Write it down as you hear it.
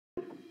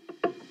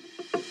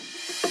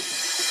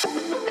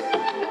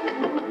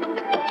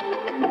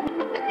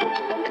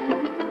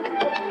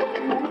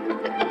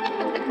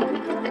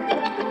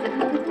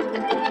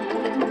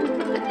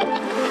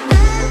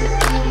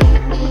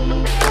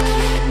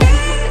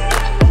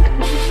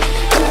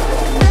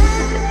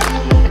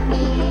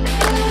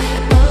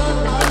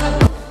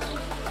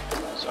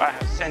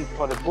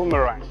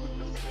boomerang.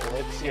 So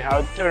let's see how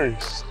it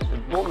turns. The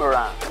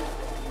boomerang.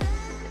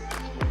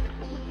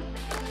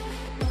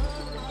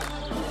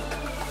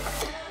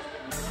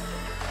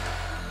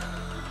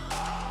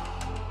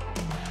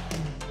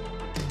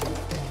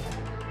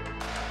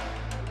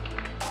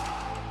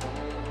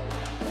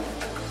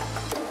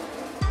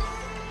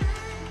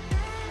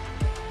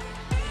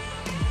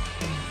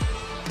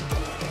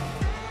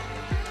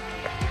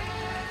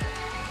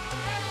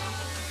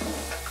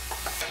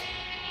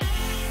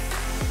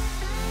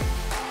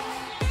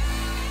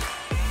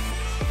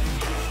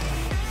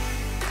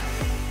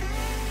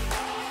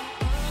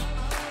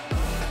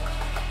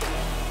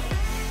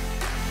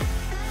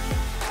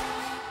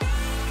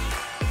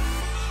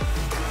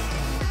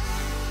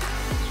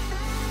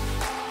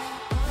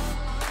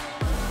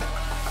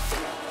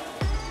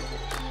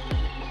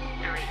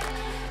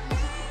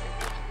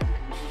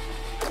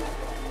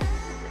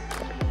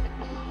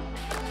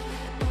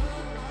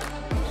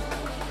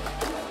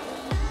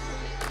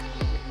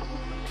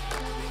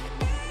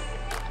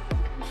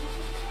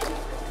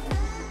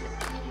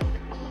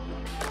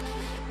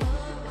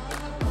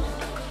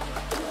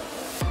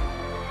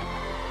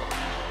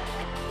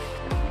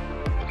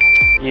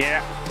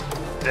 Yeah,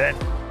 that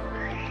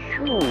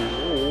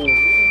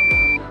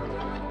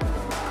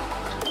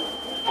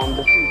on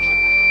the future.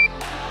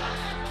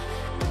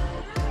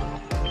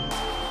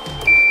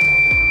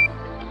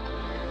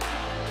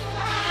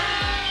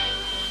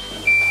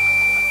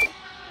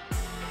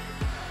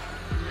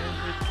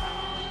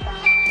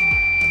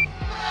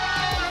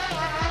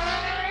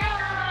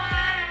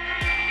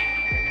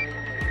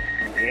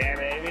 Yeah,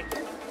 baby.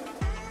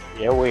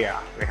 Here we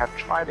are. We have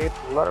tried it.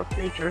 A lot of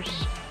features.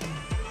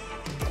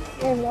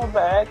 Not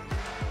bad.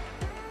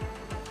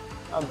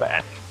 Not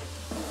bad.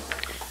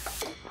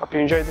 Hope you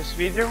enjoyed this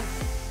video.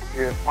 If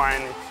you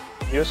find it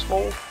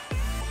useful,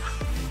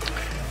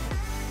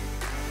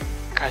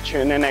 catch you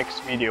in the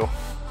next video.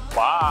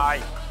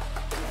 Bye.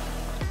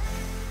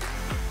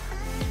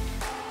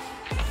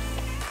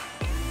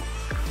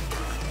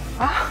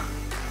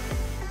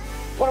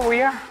 What are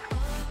we at?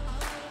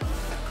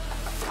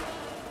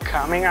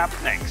 Coming up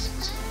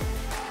next.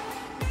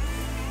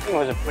 It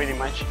was a pretty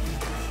much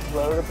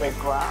blur the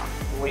background,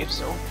 I believe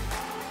so.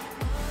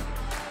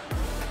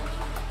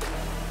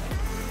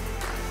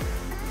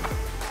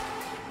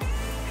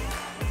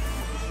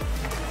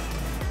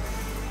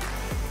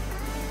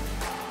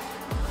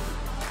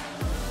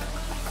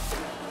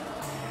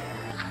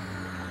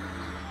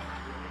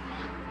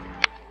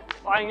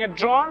 Flying a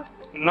drone,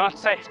 not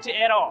safety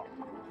at all.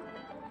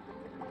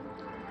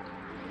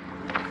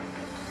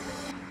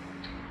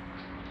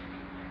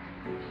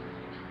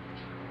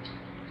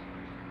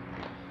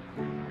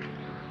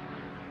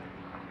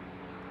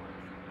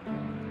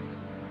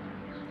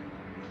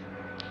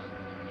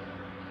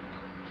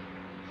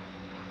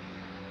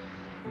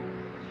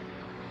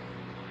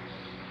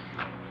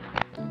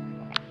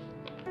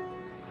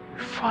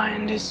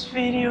 Find this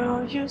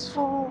video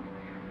useful,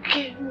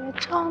 give me a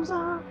thumbs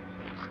up.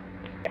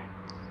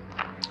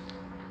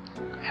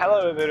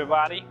 Hello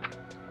everybody.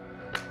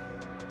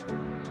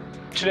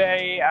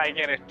 Today I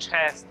get a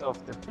test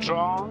of the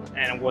drone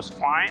and it was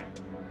fine.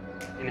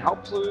 And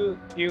hopefully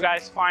you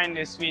guys find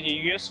this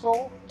video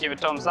useful. Give a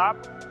thumbs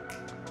up.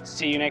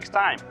 See you next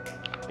time.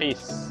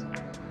 Peace.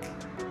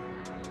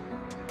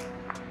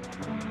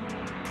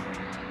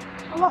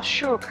 I'm not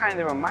sure kind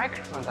of a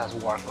microphone does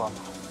work on.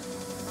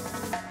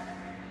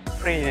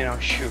 Pretty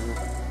not sure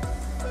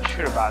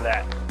about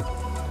that.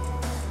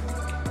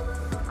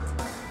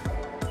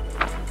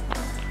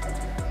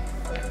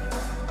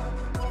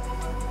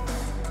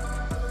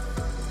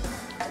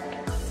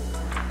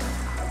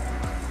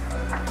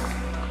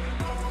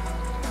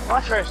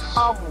 Well, first,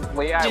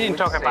 probably I didn't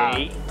talk about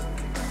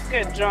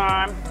good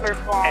drum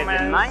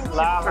performance. At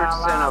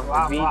 90% of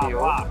the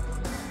video,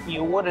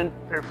 you wouldn't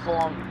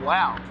perform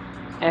well.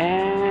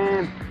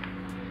 And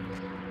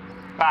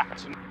back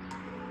to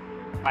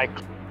my.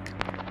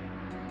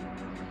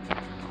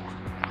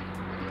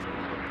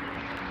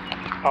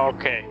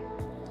 Okay,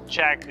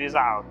 check this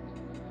out.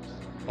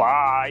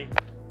 Bye.